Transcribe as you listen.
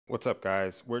What's up,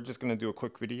 guys? We're just going to do a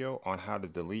quick video on how to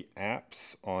delete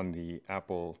apps on the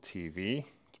Apple TV.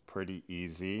 It's pretty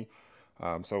easy.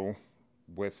 So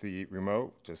with the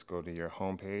remote, just go to your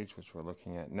home page, which we're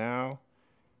looking at now.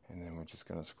 And then we're just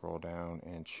going to scroll down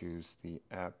and choose the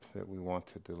app that we want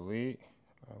to delete.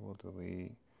 I will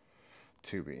delete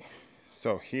Tubi.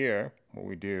 So here, what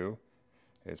we do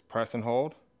is press and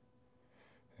hold,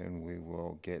 and we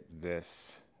will get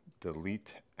this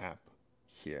delete app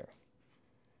here.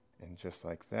 And just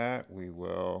like that, we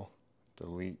will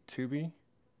delete Tubi,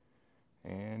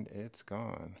 and it's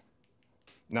gone.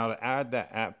 Now to add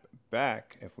that app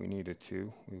back, if we needed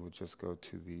to, we would just go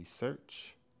to the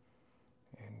search,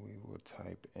 and we will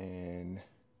type in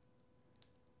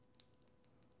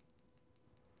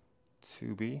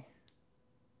Tubi,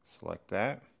 select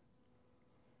that,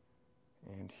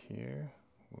 and here,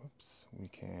 whoops, we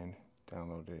can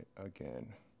download it again.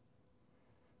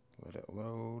 Let it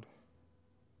load.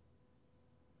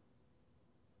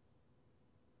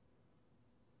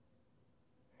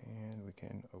 And we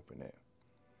can open it.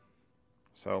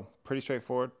 So pretty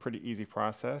straightforward, pretty easy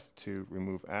process to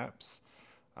remove apps.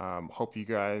 Hope you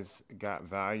guys got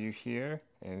value here.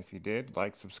 And if you did,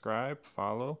 like, subscribe,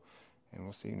 follow, and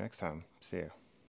we'll see you next time. See ya.